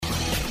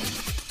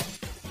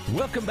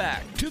Welcome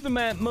back to the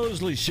Matt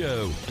Mosley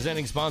Show.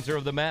 Presenting sponsor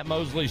of the Matt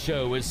Mosley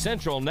Show is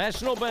Central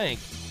National Bank.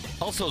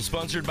 Also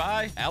sponsored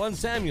by Allen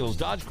Samuels,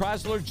 Dodge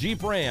Chrysler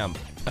Jeep Ram,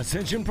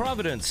 Ascension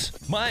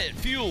Providence, Myatt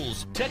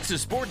Fuels,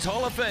 Texas Sports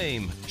Hall of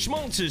Fame,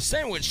 Schmaltz's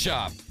Sandwich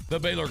Shop, the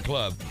Baylor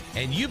Club,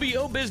 and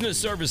UBO Business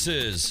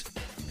Services.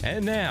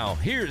 And now,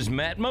 here's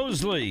Matt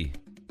Mosley.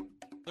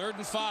 3rd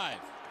and 5.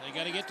 They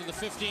got to get to the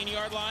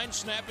 15-yard line.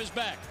 Snap is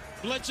back.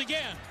 Blitz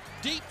again.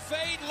 Deep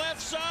fade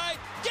left side.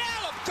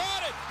 Gallup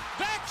caught it.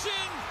 Backs in.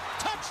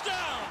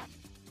 Touchdown.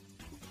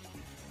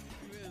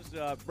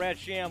 Here's Brad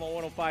Sham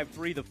on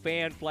 105.3, the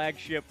fan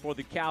flagship for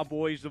the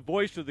Cowboys, the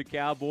voice of the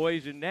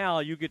Cowboys. And now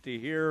you get to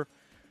hear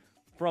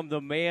from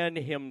the man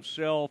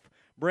himself.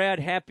 Brad,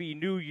 Happy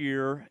New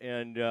Year,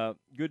 and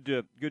good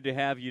to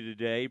have you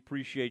today.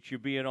 Appreciate you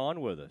being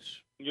on with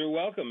us. You're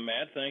welcome,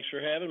 Matt. Thanks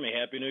for having me.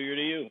 Happy New Year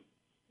to you.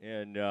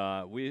 And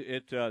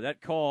that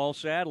call,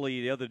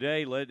 sadly, the other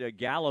day led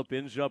Gallup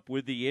ends up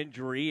with the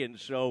injury, and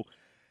so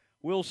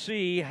we'll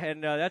see.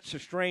 And that's a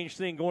strange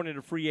thing going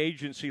into free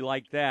agency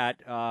like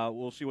that.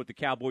 We'll see what the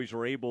Cowboys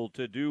are able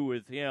to do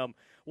with him.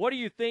 What do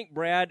you think,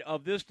 Brad,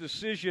 of this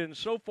decision?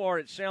 So far,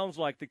 it sounds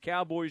like the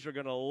Cowboys are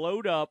going to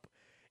load up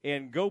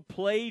and go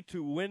play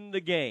to win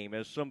the game,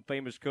 as some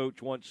famous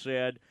coach once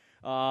said,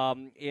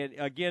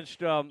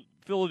 against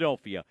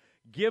Philadelphia.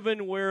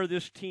 Given where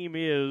this team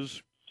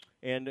is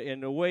and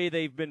the way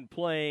they've been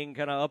playing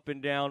kind of up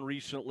and down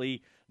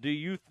recently, do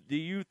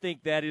you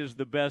think that is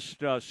the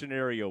best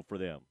scenario for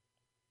them?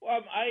 Well,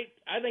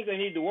 I think they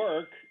need to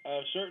work,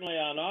 certainly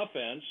on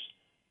offense.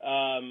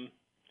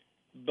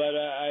 But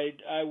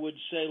I would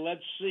say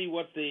let's see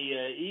what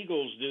the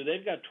Eagles do.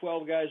 They've got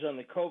 12 guys on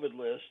the COVID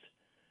list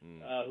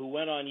who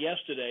went on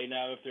yesterday.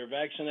 Now, if they're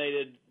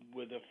vaccinated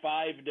with a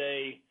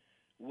 5-day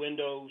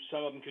window,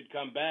 some of them could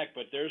come back.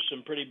 But there's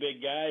some pretty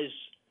big guys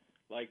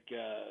like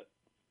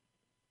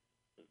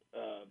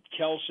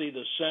Kelsey,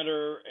 the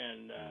center,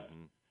 and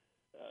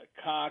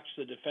Cox,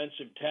 the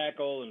defensive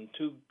tackle, and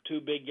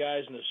two big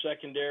guys in the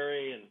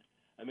secondary. And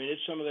I mean,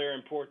 it's some of their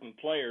important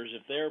players.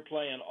 If they're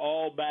playing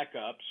all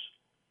backups,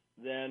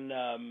 then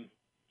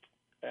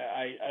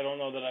I don't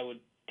know that I would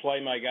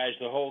play my guys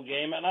the whole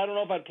game, and I don't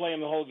know if I'd play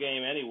them the whole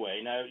game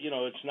anyway. Now,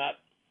 it's not.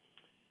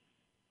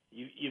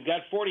 You've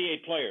got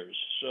 48 players,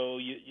 so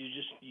you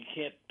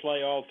can't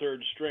play all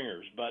third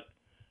stringers. But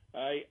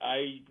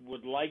I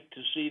would like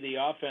to see the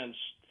offense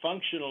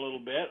function a little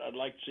bit. I'd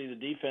like to see the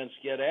defense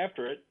get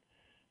after it,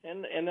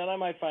 and then I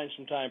might find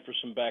some time for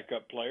some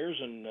backup players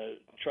and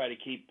try to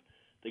keep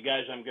the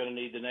guys I'm going to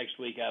need the next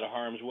week out of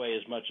harm's way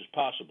as much as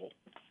possible.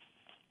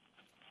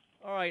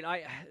 All right,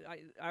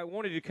 I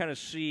wanted to kind of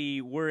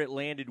see where it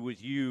landed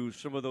with you,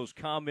 some of those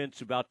comments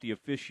about the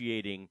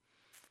officiating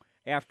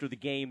after the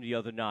game the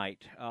other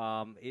night.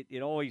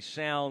 It always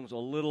sounds a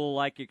little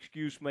like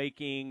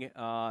excuse-making,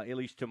 at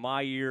least to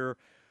my ear,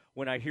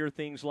 when I hear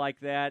things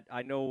like that.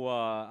 I know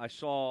I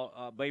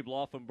saw Babe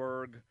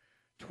Laufenberg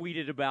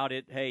tweeted about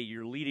it. Hey,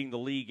 you're leading the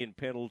league in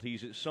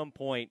penalties. At some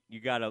point, you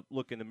got to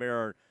look in the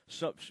mirror.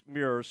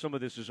 Some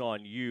of this is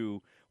on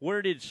you.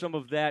 Where did some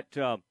of that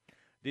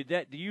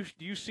do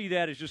you see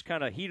that as just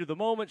kind of heat of the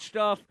moment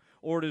stuff,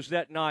 or does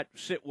that not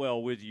sit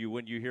well with you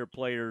when you hear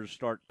players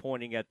start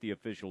pointing at the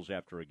officials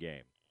after a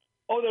game?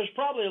 Oh, there's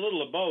probably a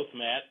little of both,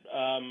 Matt.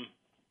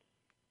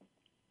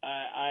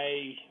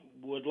 I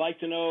would like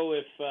to know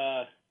if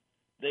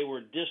they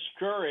were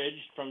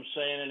discouraged from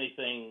saying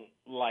anything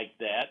like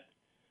that.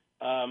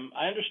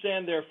 I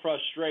understand their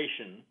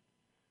frustration,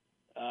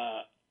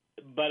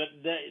 but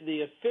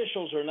the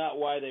officials are not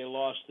why they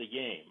lost the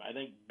game. I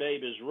think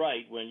Babe is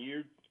right. When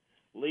you're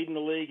leading the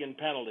league in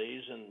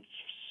penalties and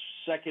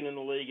second in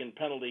the league in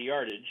penalty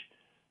yardage,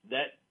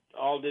 that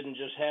all didn't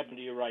just happen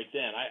to you right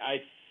then.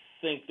 I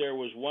think there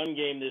was one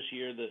game this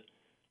year, the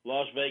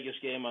Las Vegas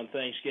game on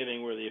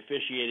Thanksgiving, where the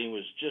officiating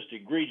was just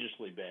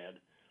egregiously bad,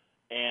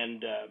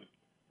 and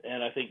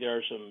I think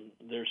there's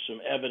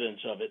some evidence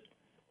of it,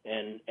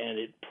 and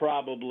it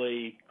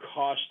probably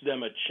cost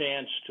them a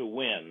chance to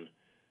win.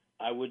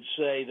 I would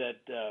say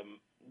that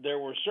there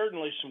were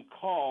certainly some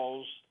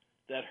calls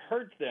that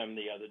hurt them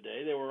the other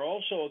day. There were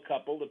also a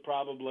couple that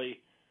probably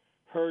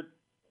hurt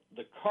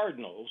the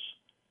Cardinals.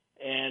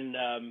 And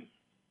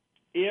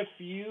if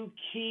you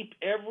keep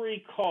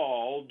every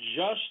call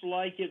just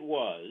like it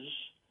was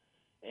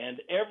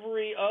and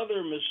every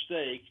other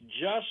mistake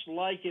just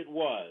like it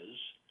was,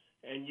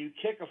 and you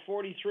kick a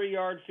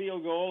 43-yard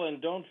field goal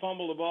and don't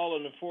fumble the ball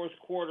in the fourth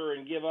quarter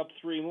and give up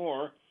 3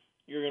 more,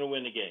 you're going to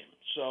win the game.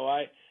 So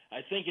I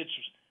think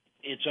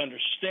it's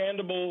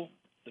understandable.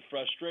 The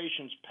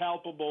frustration's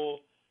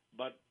palpable,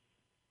 but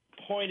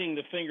pointing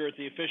the finger at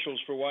the officials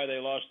for why they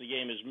lost the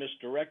game is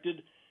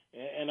misdirected,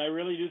 and I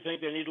really do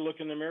think they need to look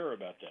in the mirror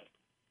about that.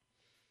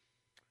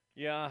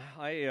 Yeah,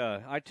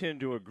 I tend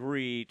to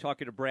agree.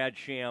 Talking to Brad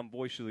Sham,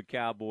 voice of the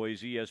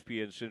Cowboys,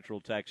 ESPN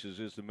Central Texas,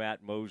 is the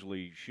Matt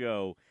Mosley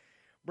Show.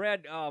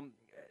 Brad,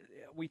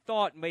 we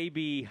thought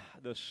maybe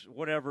the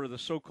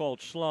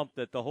so-called slump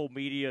that the whole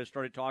media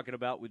started talking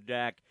about with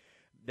Dak,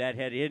 that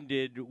had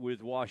ended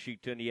with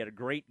Washington. He had a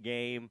great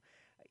game.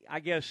 I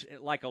guess,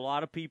 like a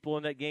lot of people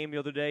in that game the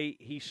other day,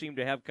 he seemed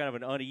to have kind of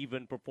an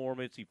uneven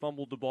performance. He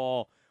fumbled the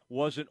ball,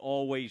 wasn't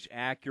always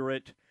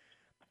accurate.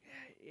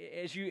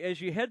 As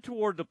you head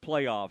toward the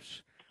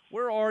playoffs,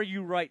 where are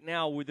you right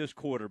now with this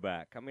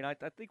quarterback? I mean, I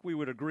think we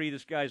would agree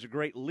this guy's a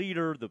great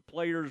leader. The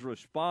players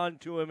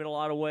respond to him in a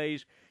lot of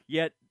ways,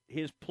 yet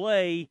his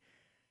play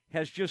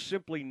has just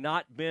simply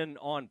not been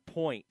on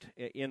point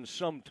in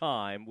some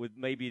time, with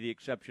maybe the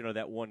exception of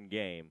that one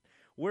game.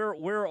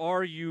 Where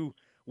are you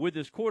with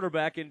this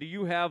quarterback, and do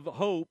you have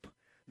hope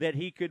that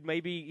he could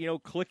maybe,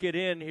 click it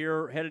in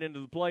here headed into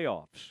the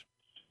playoffs?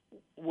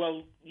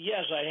 Well,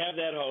 yes, I have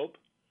that hope.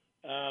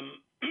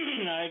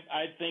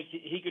 I think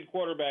he could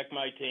quarterback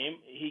my team.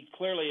 He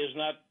clearly has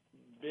not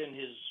been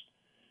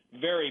his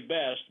very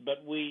best,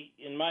 but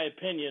in my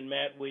opinion,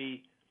 Matt,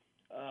 we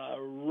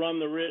run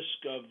the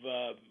risk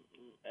of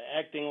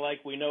acting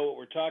like we know what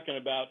we're talking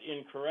about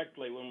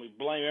incorrectly when we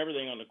blame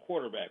everything on the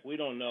quarterback. We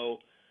don't know.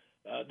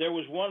 There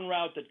was one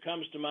route that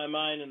comes to my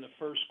mind in the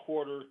first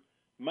quarter,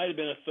 might have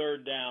been a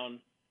third down.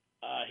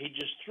 He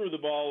just threw the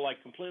ball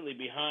like completely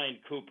behind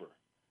Cooper.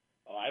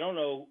 I don't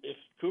know if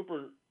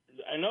Cooper –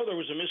 I know there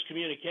was a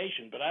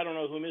miscommunication, but I don't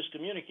know who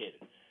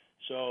miscommunicated.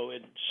 So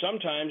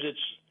sometimes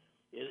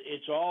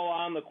it's all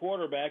on the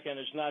quarterback, and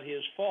it's not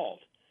his fault.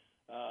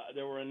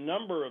 There were a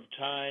number of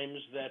times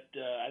that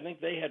I think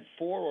they had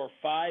 4 or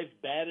 5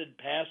 batted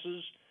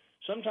passes.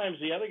 Sometimes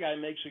the other guy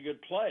makes a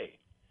good play.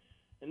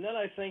 And then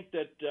I think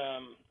that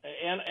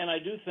and I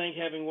do think,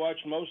 having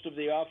watched most of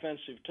the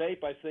offensive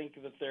tape, I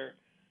think that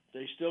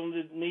they still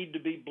need to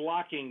be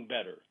blocking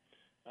better.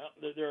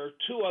 There are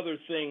 2 other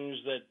things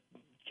that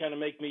kind of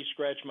make me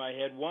scratch my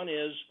head. One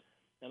is,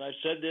 and I've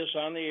said this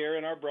on the air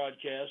in our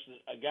broadcast,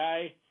 a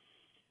guy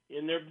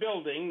in their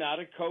building, not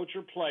a coach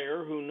or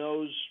player, who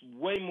knows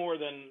way more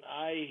than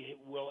I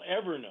will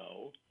ever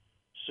know,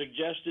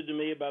 suggested to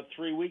me about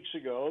 3 weeks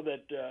ago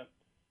that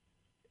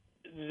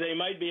they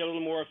might be a little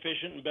more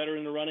efficient and better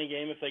in the running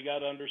game if they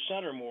got under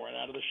center more and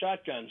out of the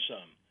shotgun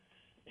some.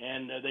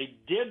 And they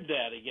did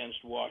that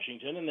against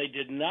Washington, and they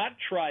did not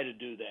try to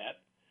do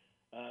that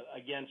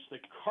against the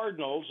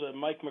Cardinals.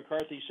 Mike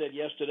McCarthy said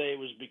yesterday it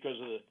was because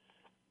of the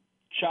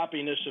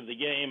choppiness of the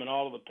game and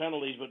all of the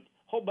penalties, but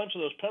a whole bunch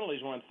of those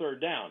penalties were on third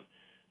down.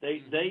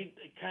 They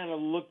kind of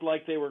looked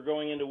like they were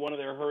going into one of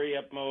their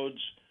hurry-up modes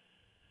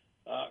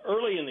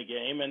early in the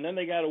game, and then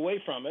they got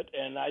away from it,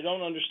 and I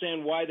don't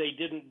understand why they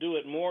didn't do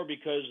it more,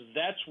 because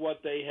that's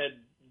what they had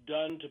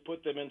done to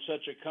put them in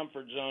such a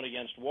comfort zone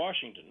against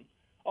Washington.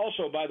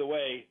 Also, by the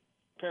way,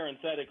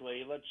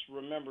 parenthetically, let's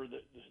remember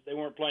that they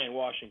weren't playing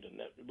Washington.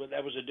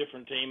 That was a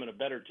different team and a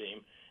better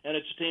team, and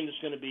it's a team that's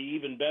going to be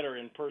even better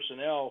in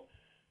personnel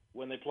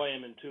when they play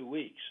them in 2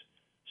 weeks.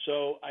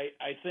 So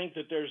I think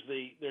that there's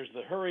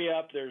the hurry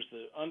up, there's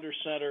the under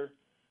center,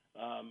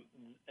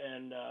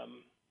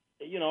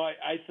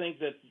 I think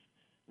that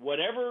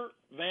whatever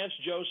Vance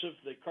Joseph,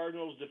 the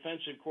Cardinals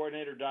defensive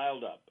coordinator,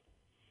 dialed up,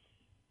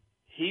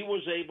 he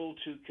was able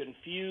to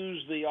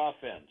confuse the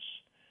offense.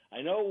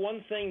 I know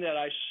one thing that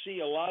I see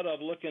a lot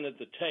of looking at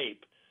the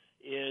tape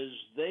is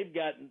they've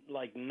got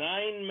like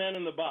 9 men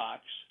in the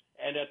box,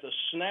 and at the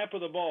snap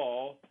of the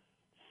ball,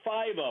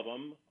 5 of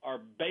them are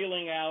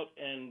bailing out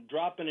and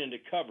dropping into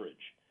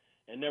coverage.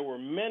 And there were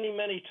many,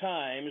 many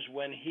times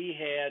when he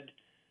had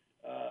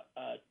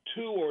a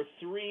 2 or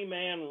 3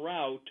 man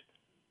route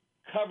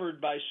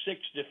covered by 6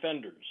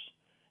 defenders.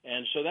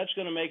 And so that's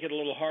going to make it a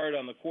little hard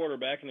on the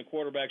quarterback, and the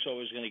quarterback's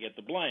always going to get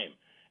the blame.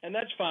 And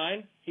that's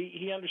fine.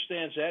 He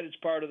understands that. It's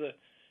part of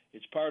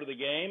the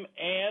game,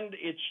 and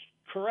it's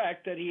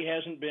correct that he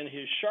hasn't been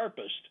his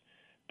sharpest.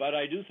 But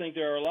I do think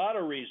there are a lot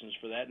of reasons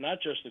for that, not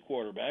just the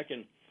quarterback,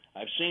 and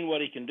I've seen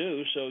what he can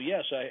do. So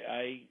yes,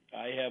 I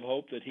have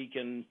hope that he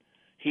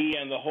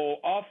and the whole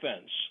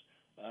offense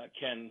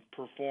can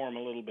perform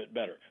a little bit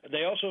better.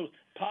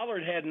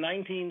 Pollard had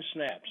 19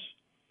 snaps.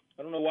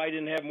 I don't know why he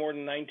didn't have more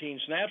than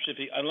 19 snaps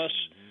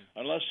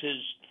unless his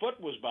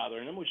foot was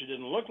bothering him, which it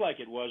didn't look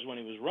like it was when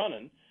he was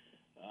running.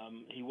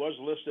 He was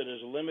listed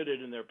as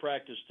limited in their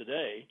practice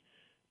today,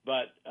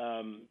 but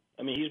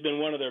he's been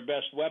one of their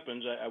best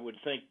weapons. I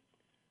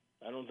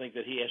don't think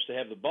that he has to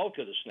have the bulk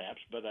of the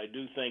snaps, but I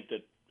do think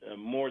that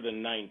more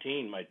than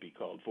 19 might be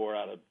called for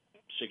out of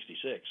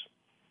 66.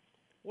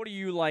 What do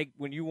you like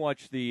when you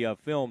watch the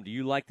film? Do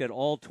you like that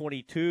all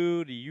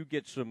 22? Do you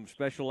get some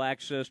special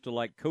access to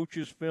like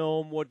coach's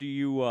film? What do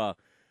you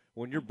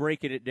when you're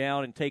breaking it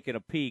down and taking a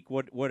peek?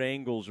 What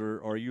angles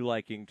are you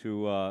liking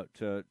to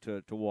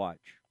watch?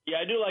 Yeah,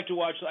 I do like to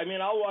watch.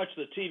 I'll watch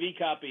the TV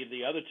copy of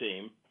the other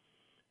team,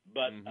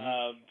 but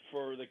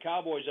for the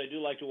Cowboys, I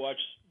do like to watch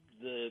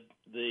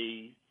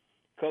the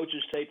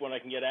coach's tape when I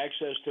can get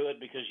access to it,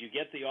 because you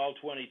get the all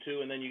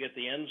 22 and then you get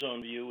the end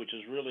zone view, which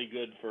is really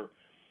good for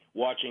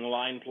watching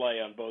line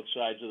play on both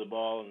sides of the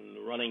ball and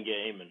the running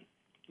game, and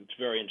it's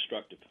very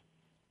instructive.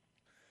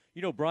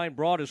 Brian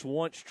Broaddus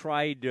once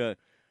tried to,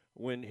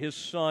 when his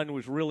son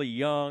was really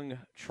young,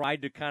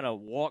 tried to kind of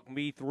walk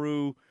me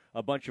through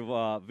a bunch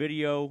of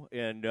video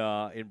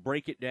and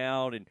break it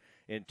down, and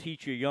and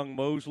teach a young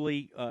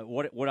Mosley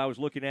what I was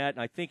looking at.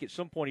 And I think at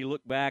some point he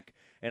looked back,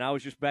 and I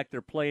was just back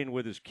there playing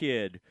with his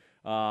kid.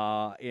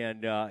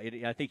 And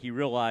I think he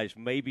realized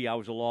maybe I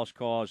was a lost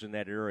cause in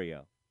that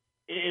area.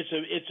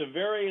 It's a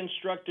very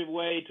instructive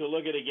way to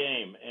look at a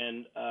game,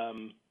 and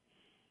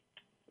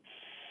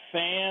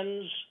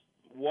fans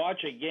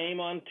watch a game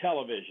on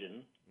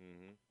television,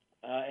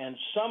 and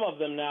some of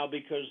them now,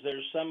 because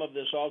there's some of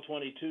this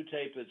All-22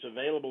 tape that's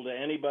available to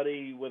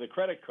anybody with a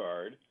credit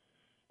card,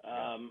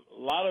 a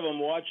lot of them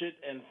watch it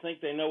and think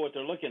they know what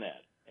they're looking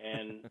at.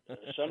 And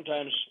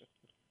sometimes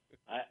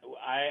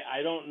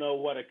I don't know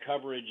what a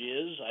coverage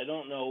is. I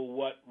don't know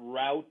what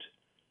route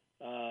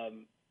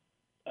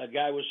a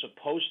guy was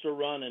supposed to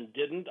run and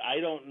didn't.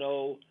 I don't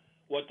know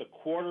what the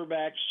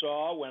quarterback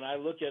saw when I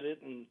look at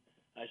it and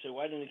I say,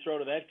 why didn't he throw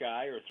to that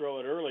guy or throw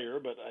it earlier?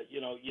 But, you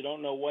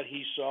don't know what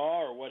he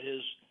saw or what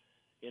his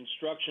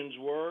instructions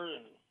were.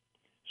 And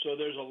so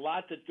there's a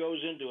lot that goes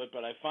into it,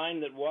 but I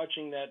find that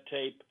watching that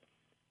tape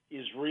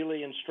is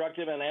really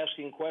instructive, and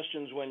asking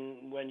questions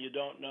when you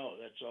don't know.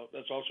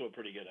 That's also a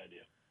pretty good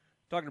idea.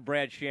 Talking to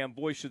Brad Sham,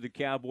 voice of the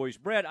Cowboys.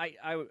 Brad,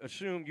 I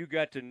assume you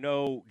got to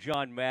know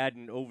John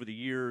Madden over the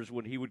years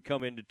when he would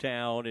come into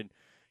town, and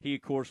he,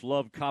 of course,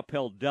 loved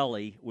Coppell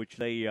Deli, which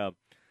they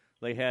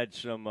had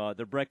some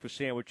their breakfast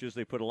sandwiches.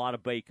 They put a lot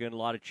of bacon, a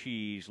lot of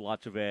cheese,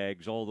 lots of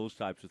eggs, all those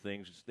types of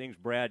things. It's things,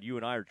 Brad, you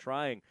and I are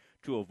trying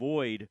to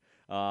avoid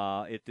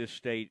at this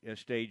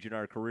stage in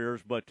our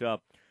careers.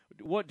 But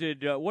what do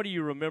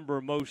you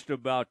remember most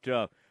about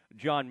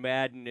John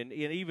Madden, and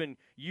even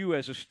you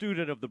as a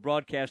student of the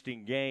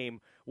broadcasting game,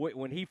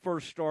 when he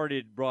first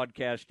started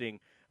broadcasting,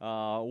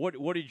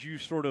 what did you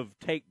sort of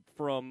take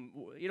from,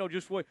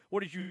 just what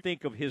did you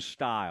think of his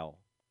style?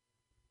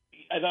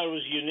 I thought it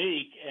was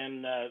unique,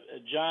 and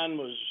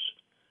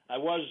I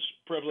was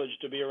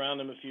privileged to be around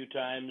him a few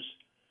times.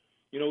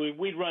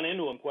 We'd run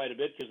into him quite a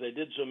bit because they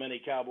did so many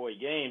Cowboy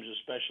games,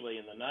 especially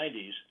in the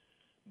 90s.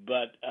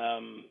 But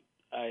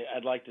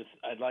I'd like to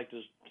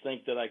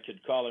think that I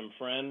could call him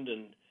friend,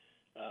 and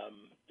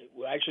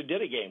I actually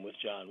did a game with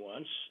John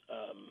once.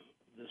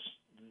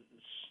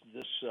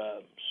 This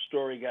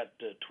story got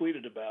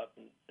tweeted about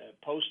and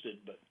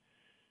posted, but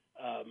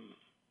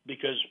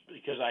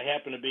because I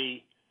happened to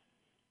be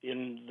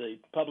in the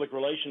public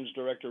relations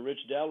director Rich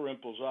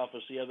Dalrymple's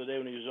office the other day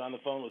when he was on the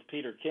phone with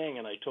Peter King,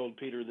 and I told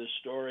Peter this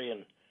story,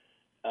 and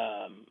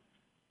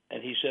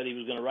he said he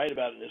was going to write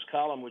about it in his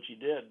column, which he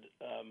did.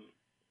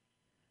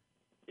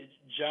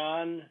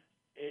 John,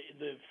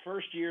 the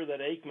first year that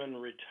Aikman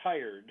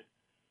retired,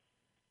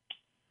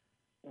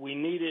 we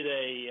needed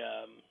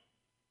a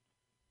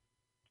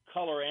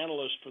color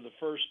analyst for the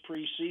first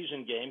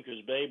preseason game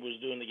because Babe was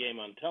doing the game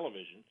on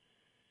television.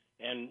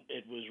 And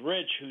it was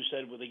Rich who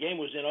said, well, the game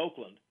was in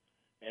Oakland.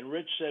 And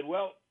Rich said,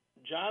 well,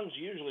 John's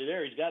usually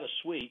there. He's got a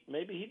suite.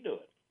 Maybe he'd do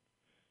it.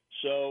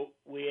 So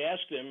we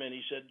asked him, and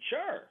he said,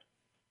 sure.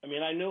 I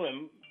mean, I knew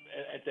him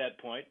at that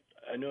point.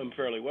 I knew him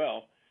fairly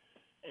well.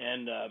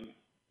 And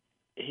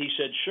he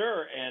said,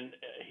 sure. And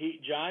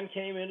John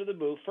came into the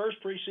booth,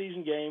 first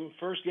preseason game,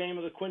 first game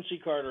of the Quincy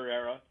Carter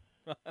era.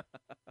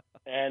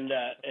 and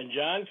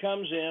John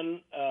comes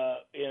in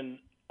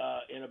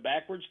a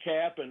backwards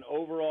cap and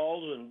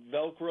overalls and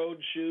Velcroed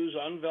shoes,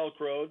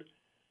 unvelcroed,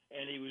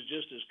 and he was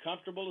just as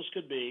comfortable as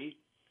could be.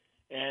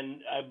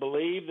 And I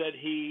believe that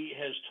he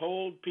has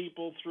told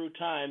people through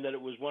time that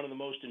it was one of the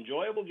most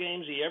enjoyable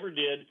games he ever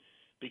did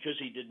because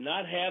he did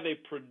not have a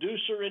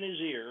producer in his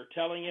ear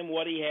telling him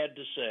what he had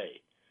to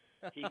say.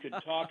 He could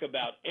talk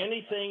about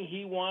anything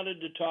he wanted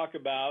to talk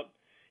about.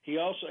 He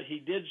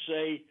did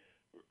say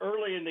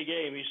early in the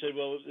game, he said,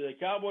 well, the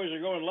Cowboys are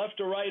going left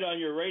to right on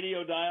your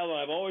radio dial, and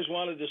I've always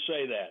wanted to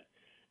say that.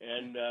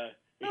 And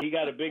he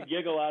got a big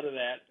giggle out of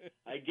that.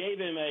 I gave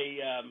him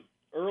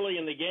early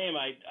in the game,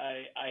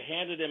 I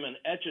handed him an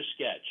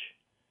Etch-a-Sketch.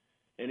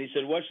 And he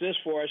said, what's this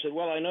for? I said,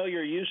 well, I know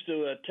you're used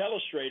to a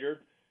telestrator.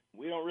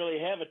 We don't really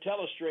have a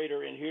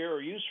telestrator in here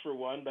or use for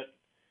one, but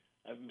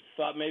I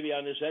thought maybe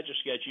on this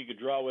Etch-a-Sketch you could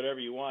draw whatever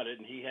you wanted,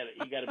 and he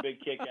got a big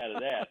kick out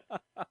of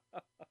that.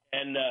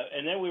 And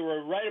then we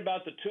were right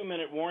about the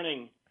 2-minute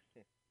warning.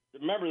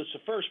 Remember, it's the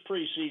first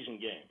preseason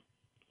game,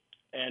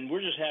 and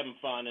we're just having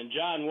fun. And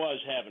John was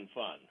having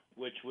fun,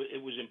 which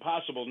it was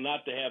impossible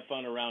not to have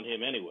fun around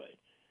him anyway.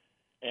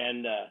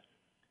 And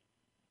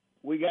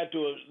we got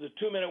to the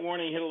 2-minute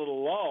warning, hit a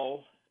little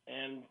lull,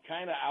 and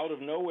kind of out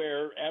of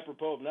nowhere,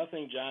 apropos of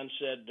nothing, John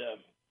said,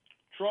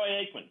 Troy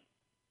Aikman.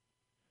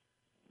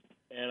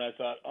 And I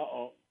thought,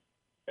 uh-oh.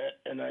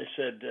 And I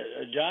said,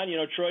 John,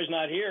 Troy's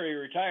not here. He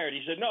retired.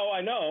 He said, no,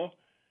 I know,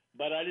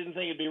 but I didn't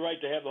think it'd be right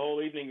to have the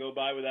whole evening go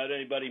by without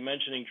anybody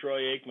mentioning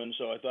Troy Aikman,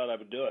 so I thought I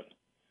would do it.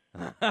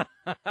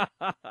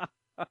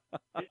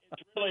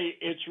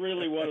 It's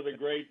really one of the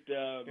great,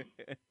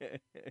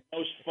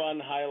 most fun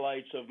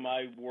highlights of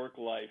my work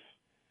life,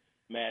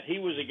 Matt. He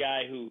was a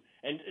guy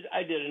and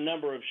I did a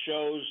number of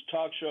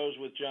talk shows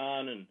with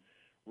John, and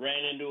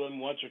ran into him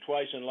once or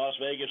twice in Las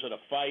Vegas at a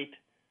fight.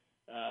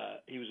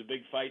 He was a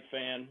big fight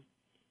fan,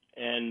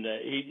 and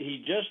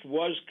he just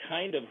was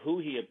kind of who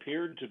he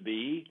appeared to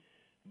be.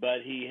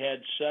 but he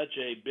had such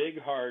a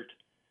big heart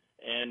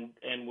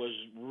and was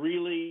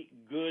really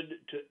good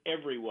to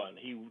everyone.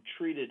 He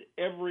treated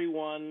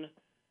everyone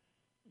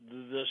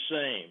the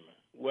same,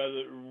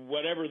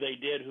 whatever they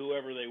did,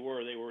 whoever they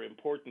were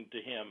important to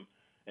him,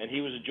 and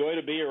he was a joy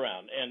to be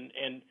around.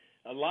 And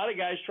a lot of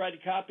guys tried to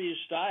copy his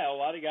style. A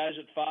lot of guys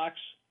at Fox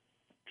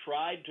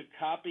tried to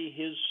copy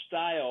his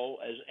style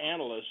as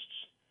analysts,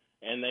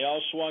 and they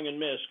all swung and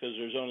missed because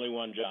there's only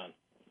one John.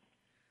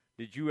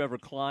 Did you ever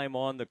climb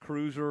on the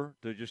cruiser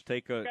to just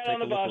take a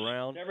look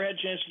around? Never had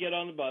a chance to get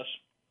on the bus.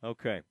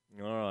 Okay,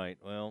 all right.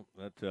 Well,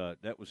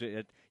 that was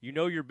it. You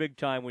know you're big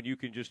time when you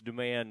can just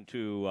demand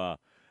to.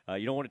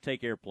 You don't want to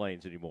take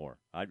airplanes anymore.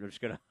 I'm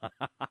just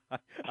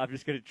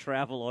gonna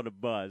travel on a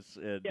bus.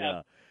 And,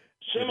 yeah.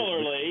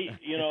 Similarly,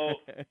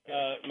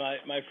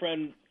 my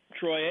friend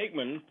Troy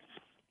Aikman,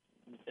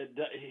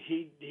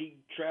 he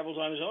travels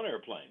on his own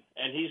airplane,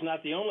 and he's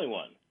not the only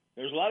one.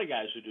 There's a lot of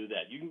guys who do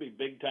that. You can be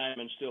big time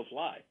and still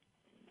fly.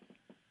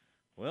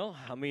 Well,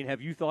 I mean,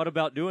 have you thought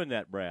about doing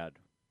that, Brad?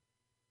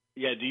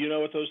 Yeah, do you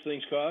know what those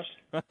things cost?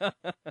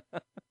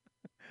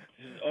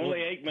 Only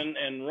Aikman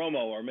and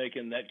Romo are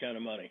making that kind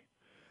of money.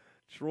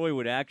 Troy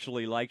would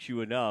actually like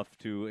you enough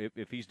to,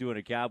 if he's doing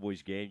a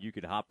Cowboys game, you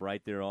could hop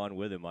right there on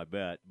with him, I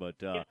bet. But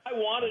if I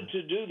wanted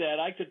to do that,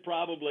 I could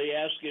probably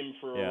ask him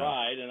for a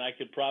ride, and I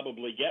could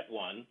probably get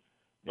one.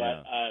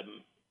 But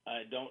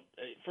I don't.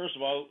 First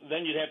of all,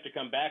 then you'd have to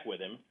come back with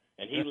him,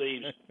 and he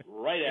leaves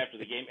right after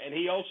the game, and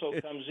he also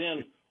comes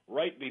in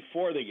right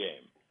before the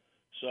game.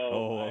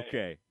 So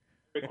okay.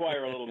 I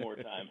require a little more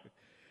time.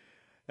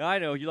 I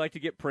know you like to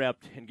get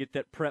prepped and get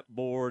that prep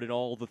board and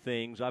all the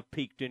things. I've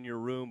peeked in your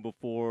room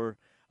before.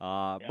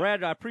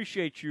 Brad, I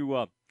appreciate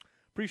you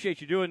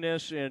doing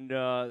this, and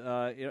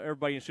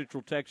everybody in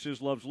Central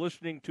Texas loves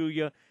listening to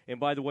you. And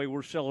by the way,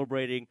 we're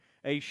celebrating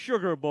a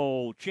Sugar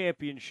Bowl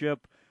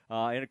championship,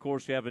 and of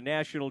course, we have a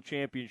national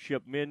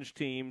championship men's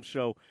team.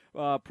 So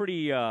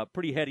pretty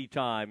heady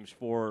times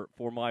for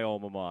my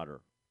alma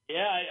mater.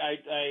 Yeah,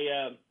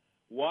 I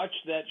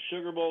watched that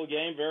Sugar Bowl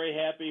game. Very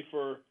happy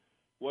for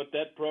what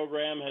that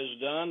program has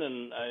done,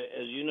 and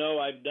as you know,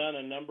 I've done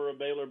a number of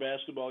Baylor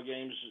basketball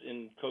games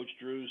in Coach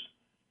Drew's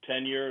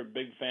tenure.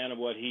 Big fan of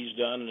what he's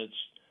done, and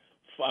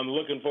I'm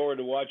looking forward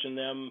to watching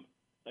them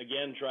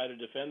again try to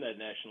defend that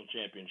national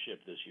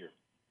championship this year.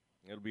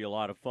 It'll be a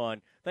lot of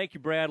fun. Thank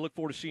you, Brad. Look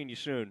forward to seeing you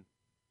soon.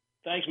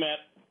 Thanks, Matt.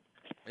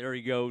 There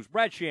he goes.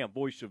 Brad Sham,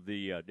 voice of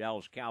the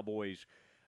Dallas Cowboys.